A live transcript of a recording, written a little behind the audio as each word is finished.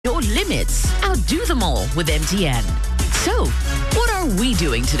limits. Outdo them all with MTN. So, what are we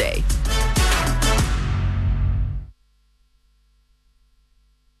doing today?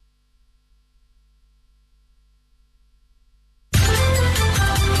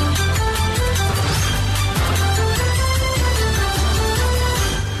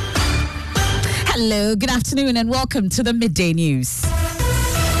 Hello, good afternoon, and welcome to the Midday News.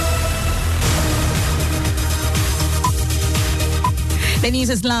 The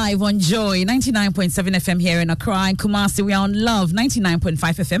news is live on Joy 99.7 FM here in Accra and Kumasi. We are on Love 99.5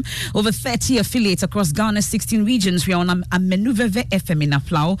 FM. Over 30 affiliates across Ghana's 16 regions. We are on Amenuveve FM in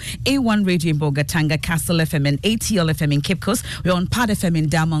Aflao, A1 Radio in Bogatanga, Castle FM and ATL FM in Cape Coast. We are on Pad FM in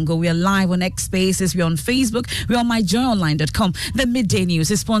Damongo. We are live on X Spaces. We are on Facebook. We are on myjoyonline.com. The Midday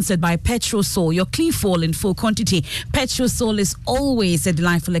News is sponsored by Petrosol, your clean fuel in full quantity. Petrosol is always a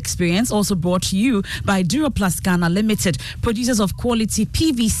delightful experience. Also brought to you by Duraplus Ghana Limited, producers of quality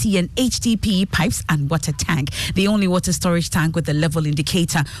PVC and HDPE pipes and water tank. The only water storage tank with a level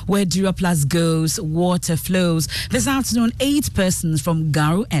indicator. Where Duraplus goes, water flows. This afternoon, 8 persons from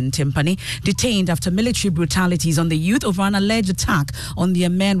Garu and Timpani detained after military brutalities on the youth over an alleged attack on their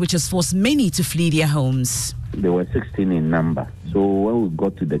men, which has forced many to flee their homes. They were 16 in number. So when we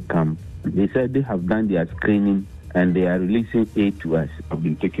got to the camp, they said they have done their screening and they are releasing aid to us. Have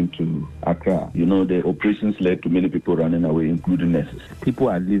been taken to Accra. You know, the operations led to many people running away, including nurses. People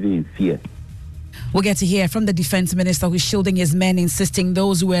are living in fear. We'll get to hear from the defense minister, who's shielding his men, insisting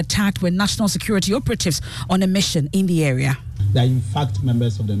those who were attacked were national security operatives on a mission in the area. They are in fact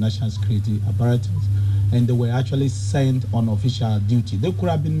members of the national security apparatus, and they were actually sent on official duty. There could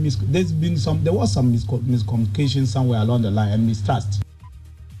have been there was some miscommunication somewhere along the line and mistrust.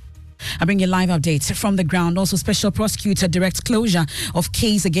 I bring you live updates from the ground. Also, special prosecutor directs closure of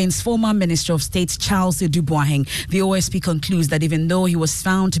case against former Minister of State Charles Dubois. The OSP concludes that even though he was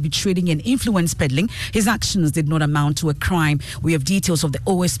found to be trading in influence peddling, his actions did not amount to a crime. We have details of the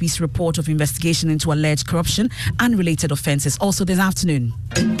OSP's report of investigation into alleged corruption and related offences also this afternoon.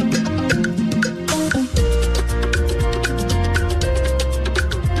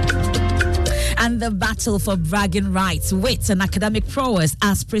 And the battle for bragging rights, wit and academic prowess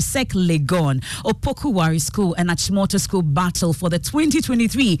as Presec Legon, Opokuwari School and Achimota School battle for the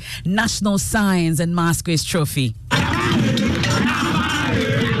 2023 National Science and Maths Quiz Trophy. Except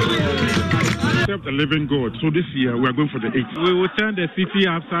the living God. So this year we are going for the 8th. We will turn the city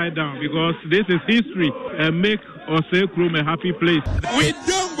upside down because this is history and make Osekrum a happy place. We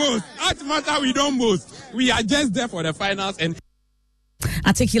don't boast. At matter we don't boast. We are just there for the finals and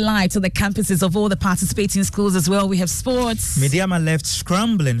I take you live to the campuses of all the participating schools as well. We have sports. Mediama left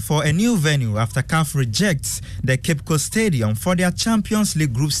scrambling for a new venue after CAF rejects the Cape Coast Stadium for their Champions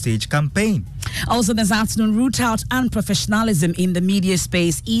League group stage campaign. Also this afternoon, root out and professionalism in the media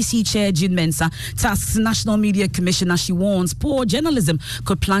space. EC Chair Jean Mensah tasks National Media Commission as she warns poor journalism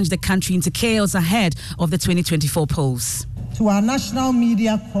could plunge the country into chaos ahead of the 2024 polls. To our National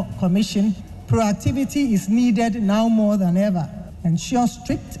Media Commission, proactivity is needed now more than ever. Ensure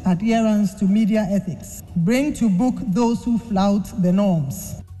strict adherence to media ethics. Bring to book those who flout the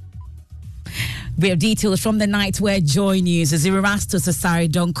norms. We have details from the night where Joy News, Zirastus Asari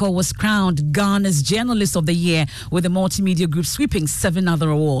Donko was crowned Ghana's Journalist of the Year with the multimedia group sweeping 7 other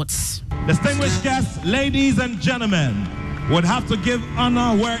awards. Distinguished guests, ladies and gentlemen, would have to give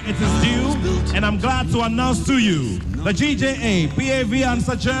honor where it is due, and I'm glad to announce to you the GJA PAV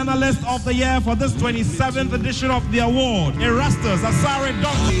Answer Journalist of the Year for this 27th edition of the award, Erastus Asari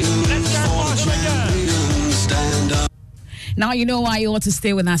Donko. Let's hear it again. Now you know why you ought to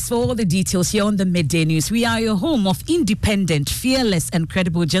stay with us for all the details here on the Midday News. We are your home of independent, fearless and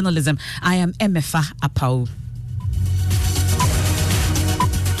credible journalism. I am Emefa Apau.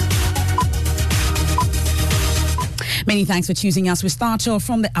 Many thanks for choosing us. We start off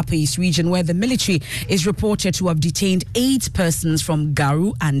from the Upper East region, where the military is reported to have detained 8 persons from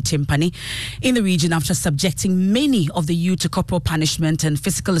Garu and Timpani in the region after subjecting many of the youth to corporal punishment and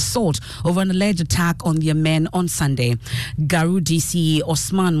physical assault over an alleged attack on their men on Sunday. Garu DC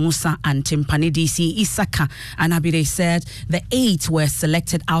Osman Musa and Timpani DC Isaka Anabide said the 8 were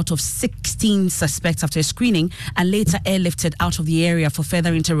selected out of 16 suspects after screening and later airlifted out of the area for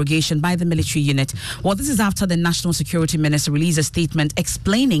further interrogation by the military unit. Well, this is after the National Security Security Minister released a statement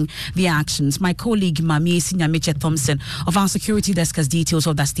explaining the actions. My colleague Mami Sinyamiche Thompson of our security desk has details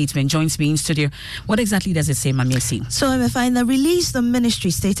of that statement. Joins me in studio. What exactly does it say, Mami? So, MFI, in the release, the ministry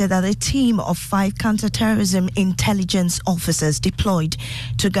stated that a team of 5 counter-terrorism intelligence officers deployed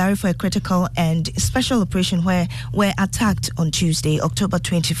to Gari for a critical and special operation were attacked on Tuesday, October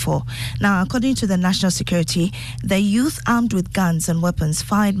 24. Now, according to the National Security, the youth armed with guns and weapons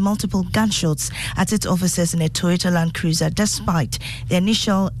fired multiple gunshots at its officers in a Toyota Land Cruiser despite the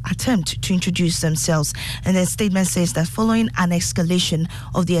initial attempt to introduce themselves. And the statement says that following an escalation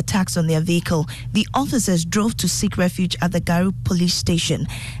of the attacks on their vehicle, the officers drove to seek refuge at the Garu police station.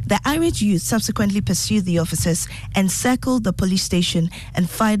 The irate youth subsequently pursued the officers, encircled the police station and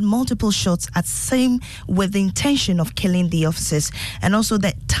fired multiple shots at same with the intention of killing the officers. And also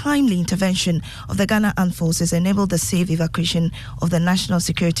the timely intervention of the Ghana Armed Forces enabled the safe evacuation of the national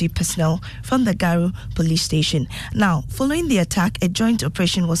security personnel from the Garu police station. Now, following the attack, a joint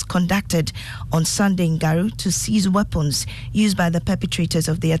operation was conducted on Sunday in Garu to seize weapons used by the perpetrators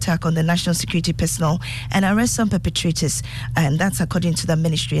of the attack on the national security personnel and arrest some perpetrators, and that's according to the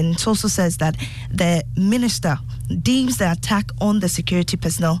ministry. And it also says that the minister deems the attack on the security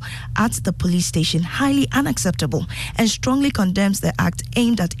personnel at the police station highly unacceptable and strongly condemns the act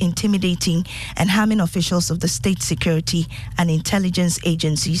aimed at intimidating and harming officials of the state security and intelligence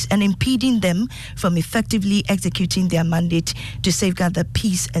agencies and impeding them from effectively executing their mandate to safeguard the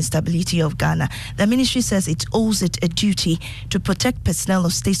peace and stability of Ghana. The ministry says it owes it a duty to protect personnel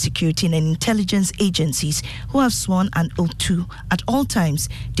of state security and intelligence agencies who have sworn an oath to, at all times,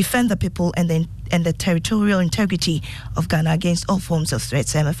 defend the people and the territorial integrity of Ghana against all forms of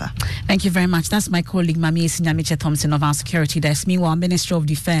threats. MFA. Thank you very much. That's my colleague Mami Sinyamiche Thompson of our security desk. Meanwhile, Minister of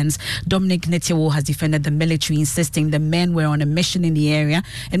Defense Dominic Netiwo has defended the military, insisting the men were on a mission in the area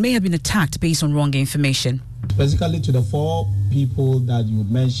and may have been attacked based on wrong information. Basically, to the 4 people that you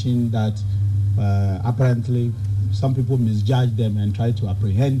mentioned that apparently some people misjudged them and tried to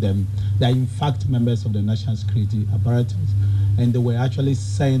apprehend them, they are in fact members of the national security apparatus, and they were actually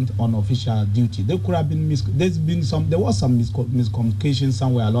sent on official duty. There could have been there was some miscommunication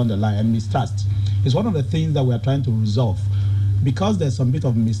somewhere along the line and mistrust. It's one of the things that we are trying to resolve, because there's some bit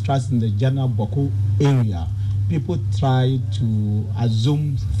of mistrust in the general Boko area. People try to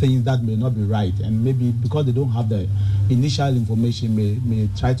assume things that may not be right, and maybe because they don't have the initial information may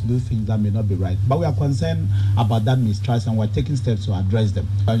try to do things that may not be right. But we are concerned about that mistrust, and we're taking steps to address them,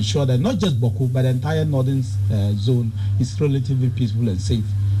 to ensure that not just Boko but the entire northern zone is relatively peaceful and safe.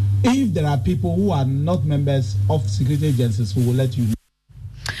 If there are people who are not members of security agencies, we will let you know.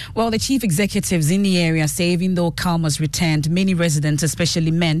 Well, the chief executives in the area say even though calm has returned, many residents, especially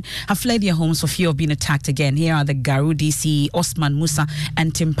men, have fled their homes for fear of being attacked again. Here are the Garu DC, Osman Musa,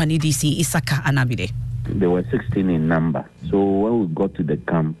 and Timpani DC, Isaka Anabide. There were 16 in number. So when we got to the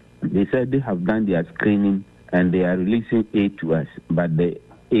camp, they said they have done their screening and they are releasing 8 to us. But the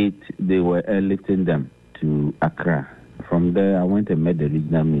 8, they were airlifting them to Accra. From there, I went and met the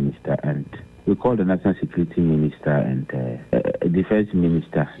regional minister, and we called the national security minister and defense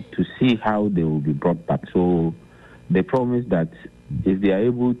minister to see how they will be brought back. So they promised that if they are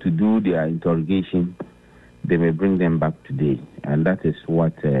able to do their interrogation, they may bring them back today. And that is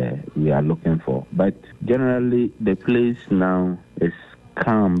what we are looking for. But generally, the place now is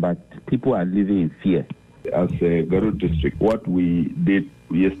calm, but people are living in fear. As a Garu district, what we did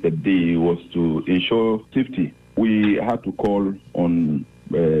yesterday was to ensure safety. We had to call on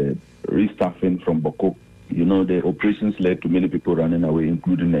restaffing from Boko. You know, the operations led to many people running away,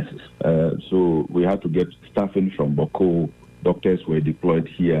 including nurses. So we had to get staffing from Boko. Doctors were deployed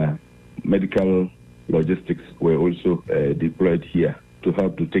here. Medical logistics were also deployed here to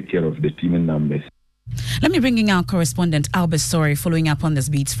help to take care of the teeming numbers. Let me bring in our correspondent, Albert Story, following up on this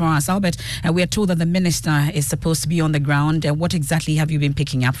beats for us. Albert, we are told that the minister is supposed to be on the ground. What exactly have you been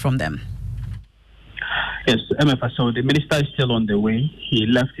picking up from them? Yes, MFA, so the minister is still on the way. He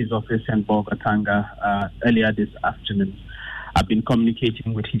left his office in Bolgatanga earlier this afternoon. I've been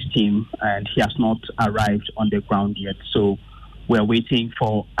communicating with his team and he has not arrived on the ground yet. So we're waiting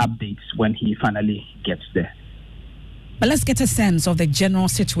for updates when he finally gets there. But let's get a sense of the general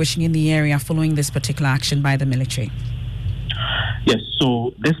situation in the area following this particular action by the military. Yes,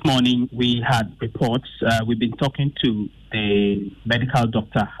 so this morning we had reports. We've been talking to the medical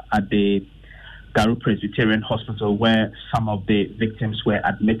doctor at the Garu Presbyterian Hospital where some of the victims were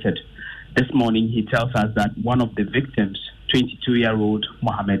admitted. This morning he tells us that one of the victims, 22-year-old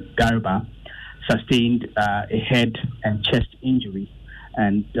Mohammed Garba, sustained a head and chest injury,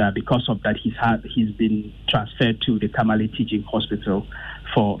 and because of that he's been transferred to the Tamale Teaching Hospital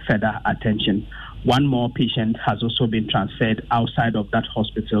for further attention. One more patient has also been transferred outside of that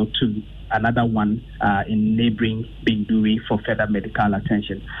hospital to another one in neighboring Bindui for further medical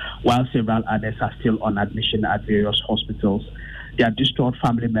attention, while several others are still on admission at various hospitals. Their distraught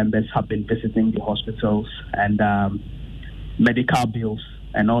family members have been visiting the hospitals, and medical bills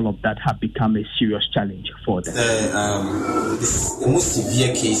and all of that have become a serious challenge for them. The most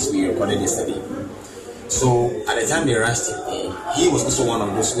severe case we recorded yesterday. So at the time they rushed him, he was also one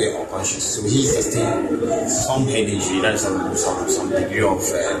of those who were unconscious. So he sustained some head injury, that is some degree of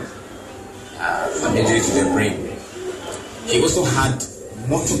an injury to the brain. He also had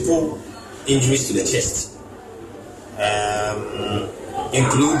multiple injuries to the chest,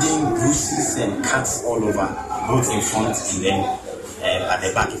 including bruises and cuts all over, both in front and then at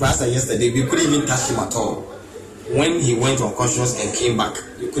the back. As yesterday, we couldn't even touch him at all. When he went unconscious and came back,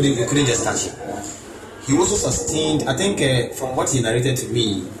 you couldn't just touch him. He also sustained, I think, from what he narrated to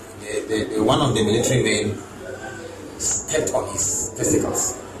me, one of the military men stepped on his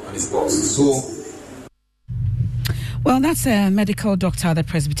testicles, on his balls. So, well, that's a medical doctor at the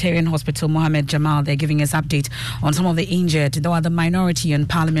Presbyterian Hospital, Mohammed Jamal. They're giving us update on some of the injured. Though the minority and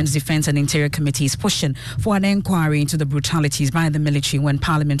Parliament's Defence and Interior Committee is pushing for an inquiry into the brutalities by the military when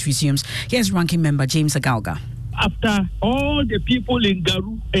Parliament resumes. Here's Ranking Member James Agalga. After all the people in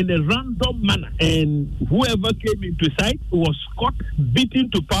Garu in a random manner, and whoever came into sight was caught,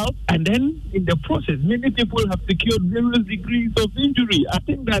 beaten to pulp, and then in the process, many people have secured various degrees of injury. I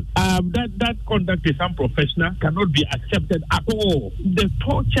think that that conduct is unprofessional, cannot be accepted at all. The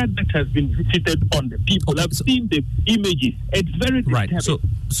torture that has been visited on the people, I've seen the images. It's very disturbing. Right.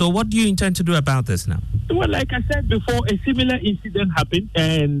 So what do you intend to do about this now? Well, like I said before, a similar incident happened,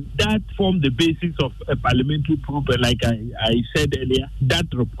 and that formed the basis of a parliamentary probe. Like I said earlier, that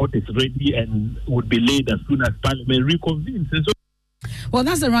report is ready and would be laid as soon as Parliament reconvenes. And so, well,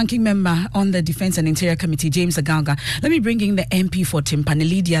 that's the ranking member on the Defence and Interior Committee, James Agalga. Let me bring in the MP for Timpani,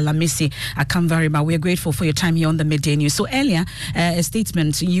 Lydia Lamisi Akamvariba. We're grateful for your time here on the Midday News. So earlier, a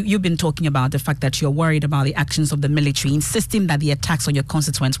statement, you've been talking about the fact that you're worried about the actions of the military, insisting that the attacks on your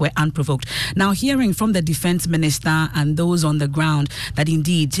constituents were unprovoked. Now, hearing from the Defence Minister and those on the ground that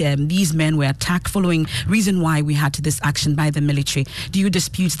indeed these men were attacked following reason why we had this action by the military, do you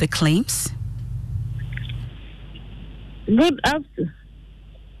dispute the claims? Good afternoon.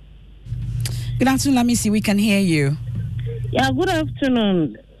 Good afternoon, Lamisi. We can hear you. Yeah, good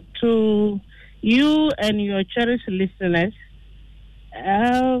afternoon to you and your cherished listeners.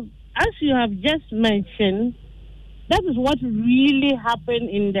 As you have just mentioned, that is what really happened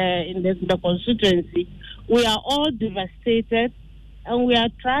in the constituency. We are all devastated, and we are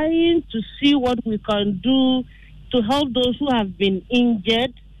trying to see what we can do to help those who have been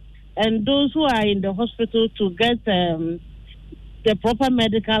injured and those who are in the hospital to get the proper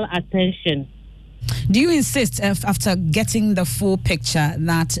medical attention. Do you insist, after getting the full picture,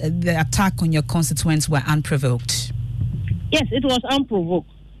 that the attack on your constituents were unprovoked? Yes, it was unprovoked.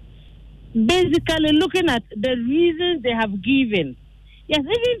 Basically, looking at the reasons they have given, yes,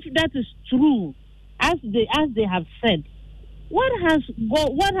 even if that is true, as they have said, what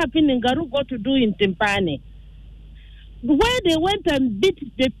happened in Garu got to do in Timpani? Where they went and beat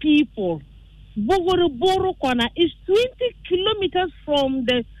the people, Bogoro Kwana is 20 kilometers from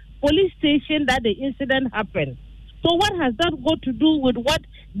the police station that the incident happened. So what has that got to do with what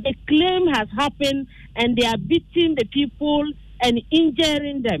they claim has happened, and they are beating the people and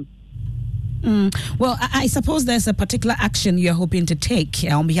injuring them? Well, I suppose there's a particular action you're hoping to take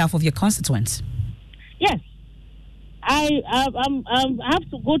on behalf of your constituents. Yes. I have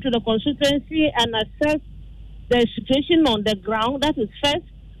to go to the constituency and assess the situation on the ground. That is first.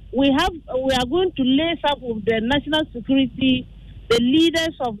 We are going to lace up with the national security, the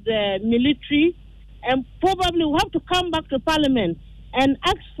leaders of the military, and probably we'll have to come back to Parliament and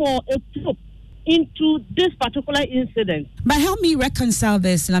ask for a probe into this particular incident. But help me reconcile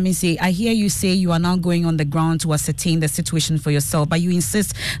this. Let me see. I hear you say you are now going on the ground to ascertain the situation for yourself, but you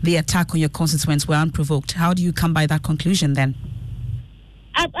insist the attack on your constituents were unprovoked. How do you come by that conclusion then?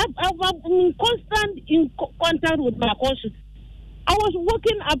 I'm in constant contact with my constituents. I was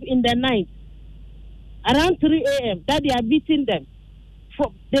waking up in the night around 3 a.m. that they are beating them.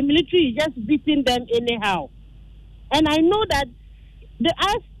 The military is just beating them anyhow. And I know that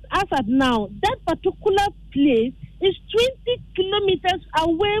as at now, that particular place is 20 kilometers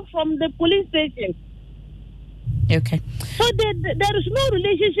away from the police station. Okay. So there is no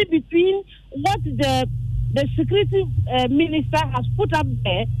relationship between what the security minister has put up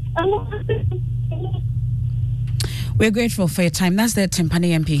there and what. We're grateful for your time. That's the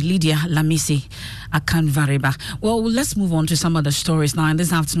Timpani MP, Lydia Lamisi Akan Variba. Well, let's move on to some other stories now. And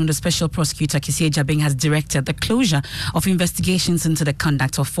this afternoon, the Special Prosecutor Kisie Jabing has directed the closure of investigations into the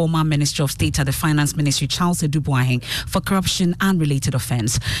conduct of former Minister of State at the Finance Ministry, Charles Edubuahin, for corruption and related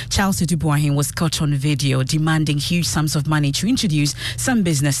offence. Charles Edubuahin was caught on video demanding huge sums of money to introduce some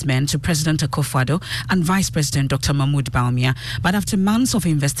businessmen to President Akufo-Addo and Vice President Dr. Mahmoud Bawumia. But after months of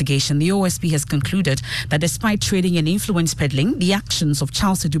investigation, the OSP has concluded that despite trading and influence peddling, the actions of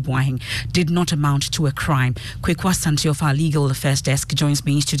Charles Edubuahin did not amount to a crime. Kwekwa Santi of our Legal Affairs Desk joins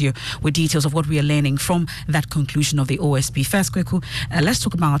me in studio with details of what we are learning from that conclusion of the OSP. First, Kweku, let's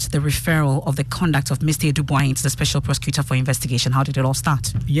talk about the referral of the conduct of Mr. Edubuahin to the Special Prosecutor for investigation. How did it all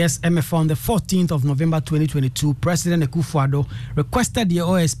start? Yes, MF, on the 14th of November 2022, President Akufo-Addo requested the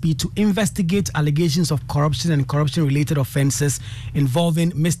OSP to investigate allegations of corruption and corruption-related offences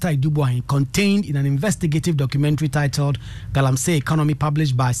involving Mr. Edubuahin, contained in an investigative documentary titled Galamsey Economy,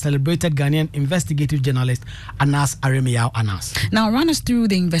 published by celebrated Ghanaian investigative journalist Anas Aremiao Anas. Now, run us through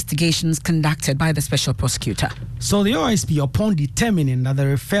the investigations conducted by the Special Prosecutor. So the OSP, upon determining that the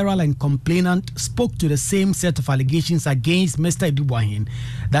referral and complainant spoke to the same set of allegations against Mr. Edubuahin,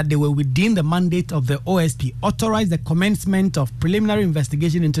 that they were within the mandate of the OSP, authorized the commencement of preliminary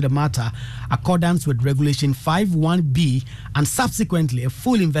investigation into the matter accordance with Regulation 5.1b and subsequently a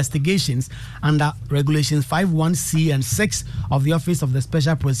full investigations under Regulations 5.1c and 6 of the Office of the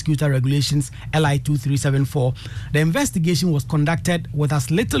Special Prosecutor Regulations LI 2374. The investigation was conducted with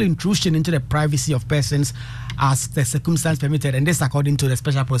as little intrusion into the privacy of persons as the circumstance permitted, and this according to the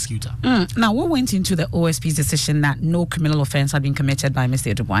Special Prosecutor. Now, what went into the OSP's decision that no criminal offence had been committed by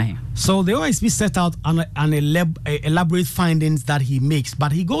Mr. Edubuahin? So the OSP set out an elaborate findings that he makes,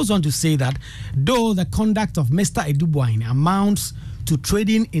 but he goes on to say that though the conduct of Mr. Edubuahin amounts to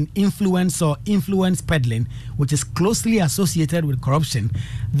trading in influence or influence peddling, which is closely associated with corruption,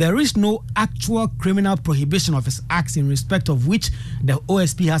 there is no actual criminal prohibition of his acts in respect of which the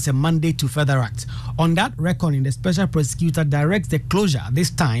OSP has a mandate to further act. On that reckoning, the Special Prosecutor directs the closure,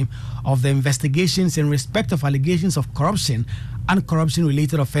 this time, of the investigations in respect of allegations of corruption and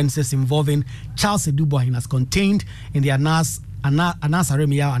corruption-related offences involving Charles Edubuahin as contained in the Anas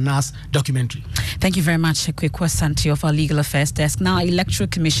Aremiao Anas documentary. Thank you very much, Kwekwa Santi of our Legal Affairs Desk. Now, Electoral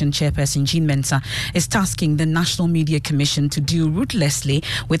Commission Chairperson Jean Mensah is tasking the National Media Commission to deal ruthlessly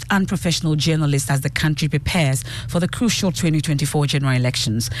with unprofessional journalists as the country prepares for the crucial 2024 general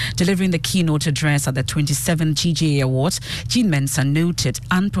elections. Delivering the keynote address at the 27th GJA Awards, Jean Mensah noted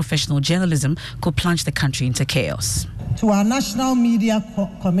unprofessional journalism could plunge the country into chaos. To our National Media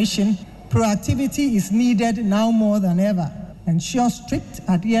Commission, proactivity is needed now more than ever. Ensure strict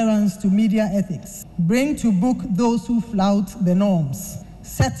adherence to media ethics. Bring to book those who flout the norms.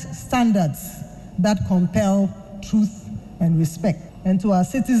 Set standards that compel truth and respect. And to our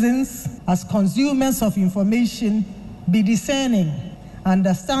citizens, as consumers of information, be discerning,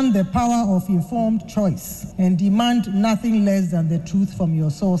 understand the power of informed choice, and demand nothing less than the truth from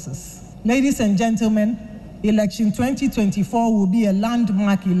your sources. Ladies and gentlemen, Election 2024 will be a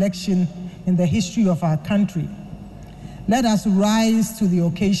landmark election in the history of our country. Let us rise to the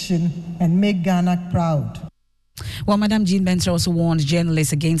occasion and make Ghana proud. Well, Madam Jean Mensah also warned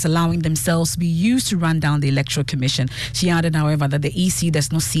journalists against allowing themselves to be used to run down the Electoral Commission. She added, however, that the EC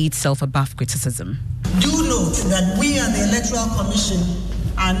does not see itself above criticism. Do note that we at the Electoral Commission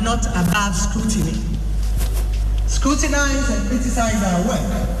are not above scrutiny. Scrutinize and criticize our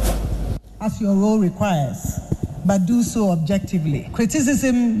work, as your role requires, but do so objectively.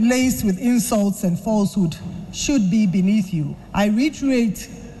 Criticism laced with insults and falsehood should be beneath you. I reiterate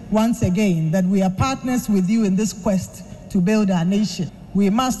once again that we are partners with you in this quest to build our nation. We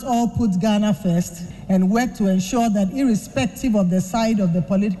must all put Ghana first and work to ensure that irrespective of the side of the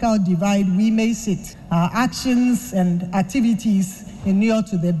political divide we may sit, our actions and activities inure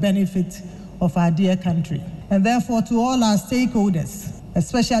to the benefit of our dear country. And therefore, to all our stakeholders,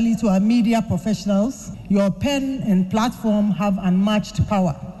 especially to our media professionals, your pen and platform have unmatched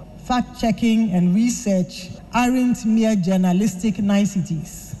power. Fact-checking and research aren't mere journalistic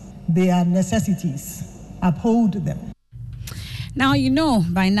niceties. They are necessities. Uphold them. Now, you know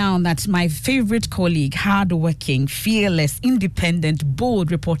by now that my favorite colleague, hardworking, fearless, independent, bold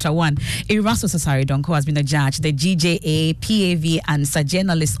reporter one, Erastus Osaridonko, has been adjudged the GJA, PAV, and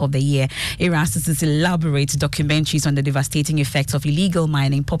Journalist of the Year. Erastus's elaborate documentaries on the devastating effects of illegal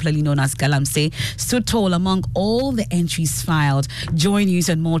mining, popularly known as Galamsey, stood tall among all the entries filed. Joy News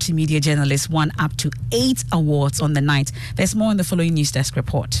and multimedia journalists won up to 8 awards on the night. There's more in the following News Desk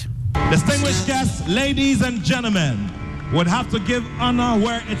report. Distinguished guests, ladies and gentlemen, would have to give honor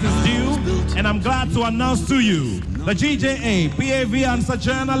where it is due, and I'm glad to announce to you the GJA PAV Answer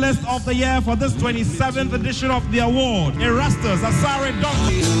Journalist of the Year for this 27th edition of the award, Erastus Asare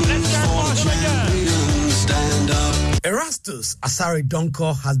Donko. Let's hear it again. Erastus Asare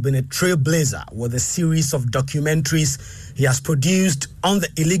Donko has been a trailblazer with a series of documentaries he has produced on the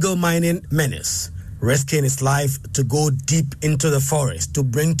illegal mining menace, risking his life to go deep into the forest to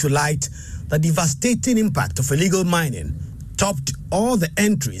bring to light the devastating impact of illegal mining, topped all the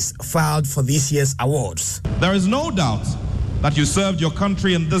entries filed for this year's awards. There is no doubt that you served your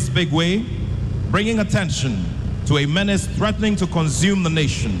country in this big way, bringing attention to a menace threatening to consume the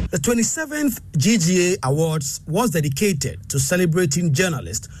nation. The 27th GGA Awards was dedicated to celebrating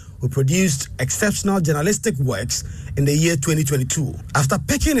journalists who produced exceptional journalistic works in the year 2022. After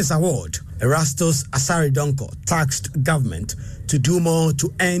picking his award, Erastus Asare Donko tasked government to do more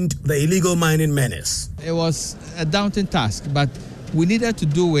to end the illegal mining menace. It was a daunting task, but we needed to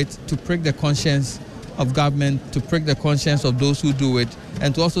do it to prick the conscience of government, to prick the conscience of those who do it,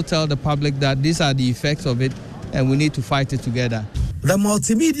 and to also tell the public that these are the effects of it and we need to fight it together. The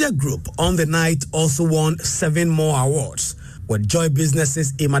multimedia group on the night also won 7 more awards, with Joy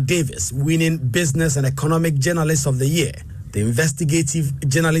Business's Emma Davis winning Business and Economic Journalist of the Year. The Investigative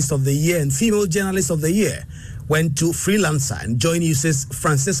Journalist of the Year and Female Journalist of the Year went to Freelancer and Joy News'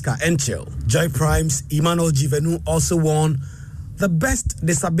 Francisca Enchil. Joy Prime's Emmanuel Givenu also won the Best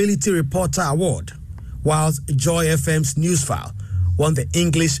Disability Reporter Award, whilst Joy FM's Newsfile won the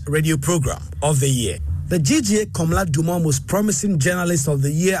English Radio Program of the Year. The GGA Komla Dumont Most Promising Journalist of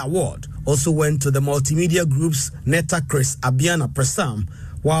the Year Award also went to the multimedia group's Neta Chris Abiana Presam,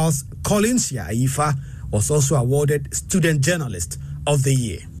 whilst Colin Shia Ifa was also awarded Student Journalist of the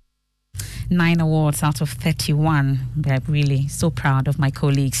Year. 9 awards out of 31. I'm really so proud of my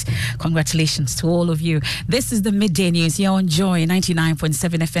colleagues. Congratulations to all of you. This is the Midday News here on Joy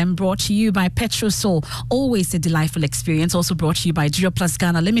 99.7 FM, brought to you by Petrosol. Always a delightful experience. Also brought to you by Duraplus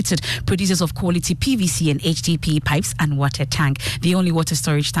Ghana Limited, producers of quality PVC and HDPE pipes and water tank. The only water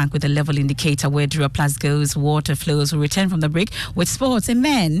storage tank with a level indicator. Where Duraplus goes, water flows. We'll return from the break with sports.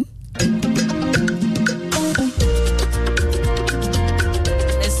 Amen.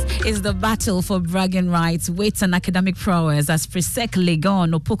 Is the battle for bragging rights, weights and academic prowess as Presec,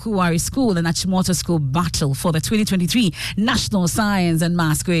 Legon, Opokuwari School and Achimota School battle for the 2023 National Science and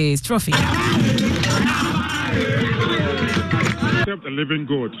Maths Quiz Trophy. Except a living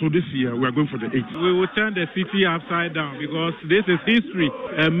God. So this year we are going for the 8th. We will turn the city upside down because this is history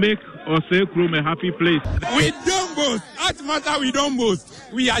and make Osekrum a happy place. We don't boast. At matter we don't boast.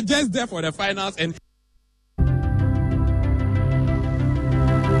 We are just there for the finals and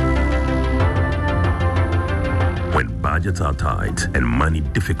when budgets are tight and money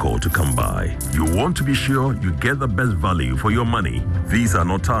difficult to come by, you want to be sure you get the best value for your money. These are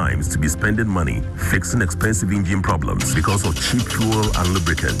not times to be spending money fixing expensive engine problems because of cheap fuel and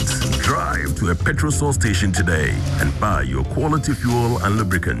lubricants. Drive to a Petrosol station today and buy your quality fuel and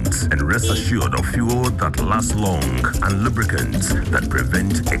lubricants, and rest assured of fuel that lasts long and lubricants that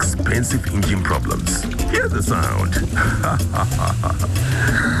prevent expensive engine problems. Hear the sound.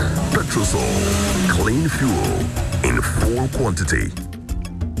 Petrosol, clean fuel in full quantity.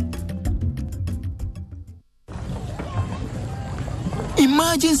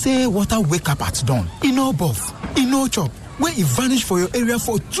 Imagine say water wake up at dawn, e no buff, e no chop, where e vanish for your area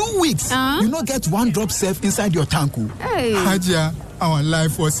for 2 weeks. You no get 1 drop safe inside your tank. Hey. Haja, our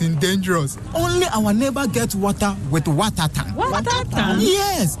life was in dangerous. Only our neighbor get water with water tank. Water tank?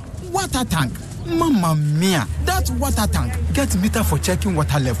 Yes, water tank. Mamma mia, that water tank get meter for checking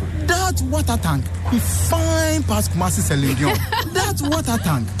water level. That water tank be fine past Kumasi Selenium. That water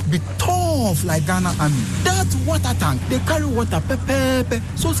tank be tough like Ghana Army. That water tank, they carry water pepe,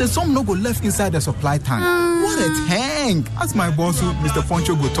 so say some no go left inside the supply tank. What a tank! As my boss, Mr.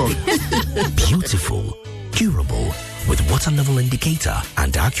 Poncho, go talk. Beautiful, durable, with water level indicator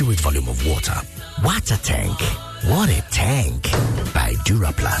and accurate volume of water. Water tank. What a tank. By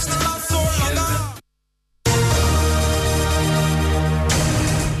Duraplast.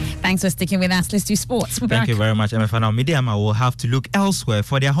 Thanks for sticking with us. Let's do sports. Thank you very much, MFN. Midiama will have to look elsewhere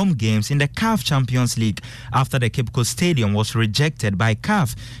for their home games in the CAF Champions League after the Cape Coast Stadium was rejected by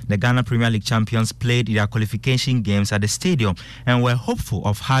CAF. The Ghana Premier League champions played their qualification games at the stadium and were hopeful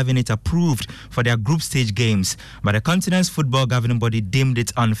of having it approved for their group stage games, but the continent's football governing body deemed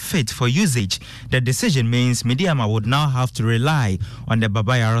it unfit for usage. The decision means Midiama would now have to rely on the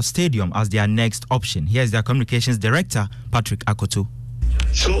Baba Yara Stadium as their next option. Here's their communications director, Patrick Akoto.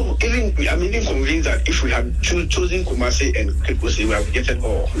 So I'm even convinced that if we had chosen Kumasi and Cape Coast, we have get it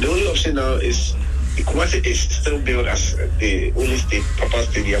all. The only option now is the Kumasi is still billed as the only state Papa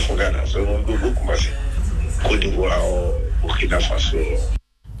Stadium for Ghana. So we'll go Kumasi, Cote d'Ivoire or Burkina Faso.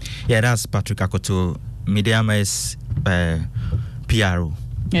 Yeah, that's Patrick Akoto, Mediama's PRO.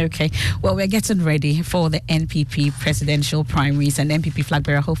 Okay, well, we're getting ready for the NPP presidential primaries, and NPP flag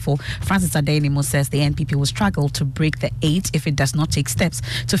bearer hopeful Francis Adenimo says the NPP will struggle to break the 8 if it does not take steps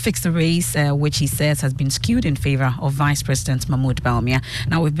to fix the race, which he says has been skewed in favor of Vice President Mahmoud Bawumia.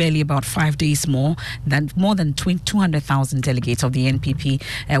 Now, with barely about 5 days more than 200,000 delegates of the NPP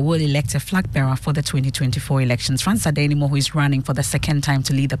will elect a flag bearer for the 2024 elections. Francis Adenimo, who is running for the second time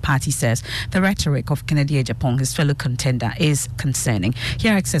to lead the party, says the rhetoric of Kennedy Ejapong, his fellow contender, is concerning.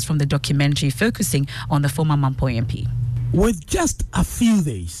 Here access from the documentary focusing on the former Mampo MP. With just a few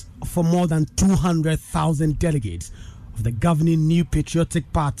days for more than 200,000 delegates of the governing New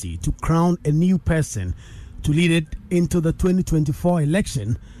Patriotic Party to crown a new person to lead it into the 2024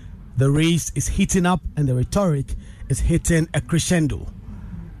 election, the race is heating up and the rhetoric is hitting a crescendo.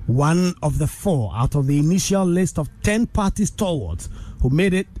 One of the 4 out of the initial list of 10 party stalwarts who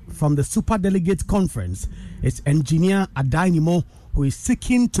made it from the Superdelegate Conference is Engineer Adainimo, who is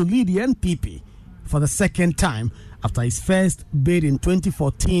seeking to lead the NPP for the second time after his first bid in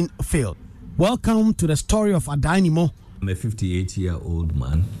 2014 failed. Welcome to the story of Adainimo. I'm a 58-year-old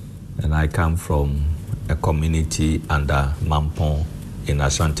man, and I come from a community under Mampong in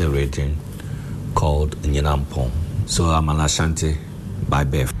Ashanti region called Nyinampong. So I'm an Ashanti by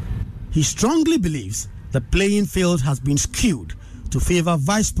birth. He strongly believes the playing field has been skewed to favor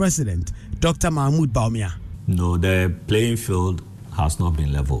Vice President Dr. Mahmoud Bawumia. No, the playing field has not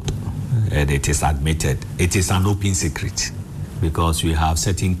been leveled, and it is admitted. It is an open secret because we have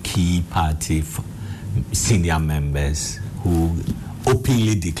certain key party senior members who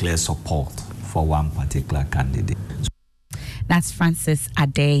openly declare support for one particular candidate. That's Francis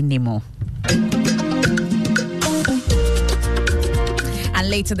Adenimo. And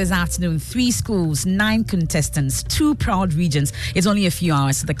later this afternoon, 3 schools, 9 contestants, 2 proud regions. It's only a few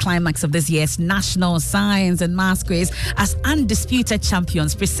hours to the climax of this year's National Science and Maths Quiz as undisputed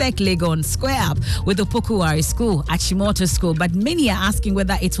champions Presec Legon square up with the Opokuwari School, Achimota School. But many are asking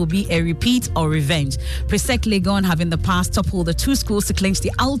whether it will be a repeat or revenge. Presec Legon have in the past toppled the 2 schools to clinch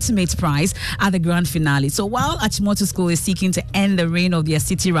the ultimate prize at the grand finale. So while Achimota School is seeking to end the reign of their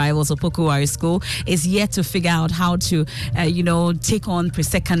city rivals, Opokuwari School is yet to figure out how to, take on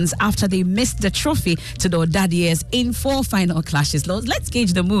Presecans after they missed the trophy to the Odadiers in 4 final clashes. Let's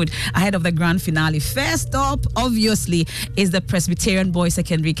gauge the mood ahead of the grand finale. First up, obviously, is the Presbyterian Boys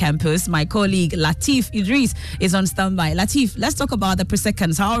Secondary Campus. My colleague Latif Idris is on standby. Latif, let's talk about the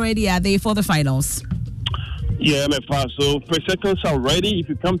Presecans. How ready are they for the finals? Yeah, so Presecans are ready. If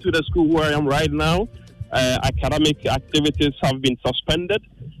you come to the school where I am right now, academic activities have been suspended.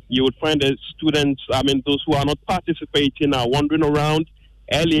 You would find the students, those who are not participating are wandering around.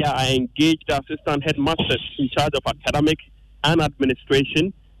 Earlier, I engaged the assistant headmasters in charge of academic and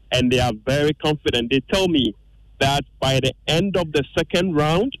administration, and they are very confident. They tell me that by the end of the second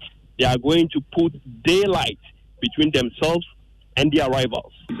round, they are going to put daylight between themselves and their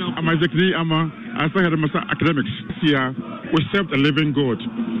rivals. I'm headmaster academics. Here, we served a living God,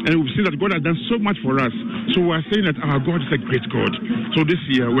 and we've seen that God has done so much for us. So we are saying that our God is a great God. So this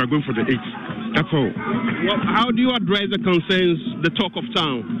year, we are going for the 8th. That's all. Well, how do you address the concerns, the talk of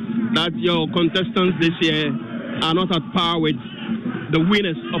town, that your contestants this year are not at par with the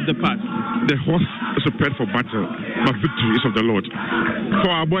winners of the past? The horse is prepared for battle, but victory is of the Lord.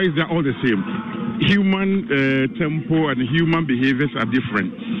 For our boys, they're all the same. Human tempo and human behaviors are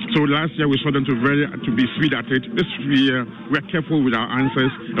different. So last year we saw them to be sweet at it. This year we are careful with our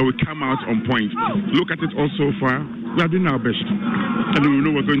answers and we come out on point. Look at it all so far. We are doing our best, and we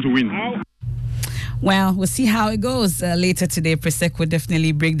know we're going to win. Well, we'll see how it goes later today. Presec will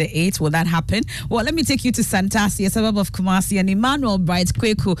definitely break the 8. Will that happen? Well, let me take you to Santasi, a suburb of Kumasi, and Emmanuel Bright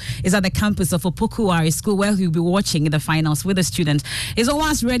Kweku is at the campus of Opokuwari School where he'll be watching the finals with the students. Is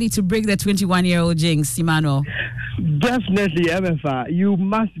almost ready to break the 21-year-old jinx, Emmanuel? Definitely, MFR. You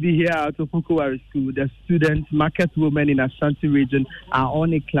must be here at Opokuwari School. The students, market women in Ashanti region are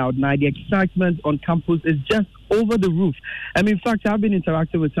on a cloud 9. The excitement on campus is just over the roof. In fact, I've been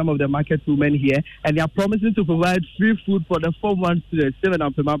interacting with some of the market women here, and they are promising to provide free food for the Form 1 students. Steven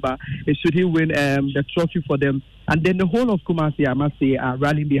Ampemaba, should he win the trophy for them. And then the whole of Kumasi, I must say, are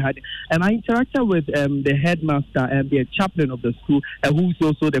rallying behind. And I interacted with the headmaster and the chaplain of the school, who's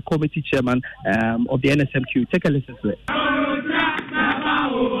also the committee chairman of the NSMQ. Take a listen to it.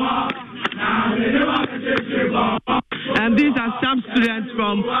 And these are some students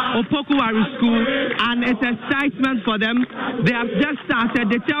from Opokuwari School, and it's excitement for them. They have just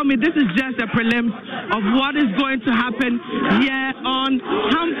started. They tell me this is just a prelim of what is going to happen here on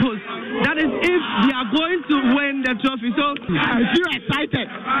campus. That is if they are going to win the trophy. So I feel excited.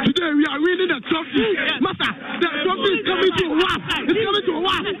 Today we are winning the trophy. Master, the trophy is coming to us. It's coming to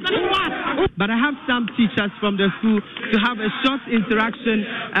us. But I have some teachers from the school to have a short interaction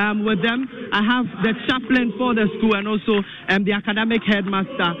with them. I have the chaplain for the school and also the academic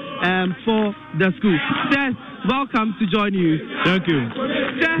headmaster for the school. Sir, welcome to Joy News. Thank you.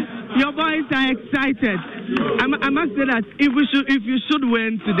 Sir, your boys are excited. I must say that if you should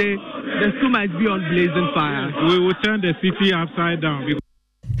win today, the school might be on blazing fire. We will turn the city upside down.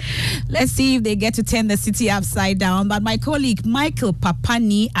 Let's see if they get to turn the city upside down. But my colleague Michael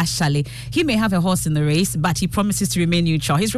Papani Ashale, he may have a horse in the race, but he promises to remain neutral. He's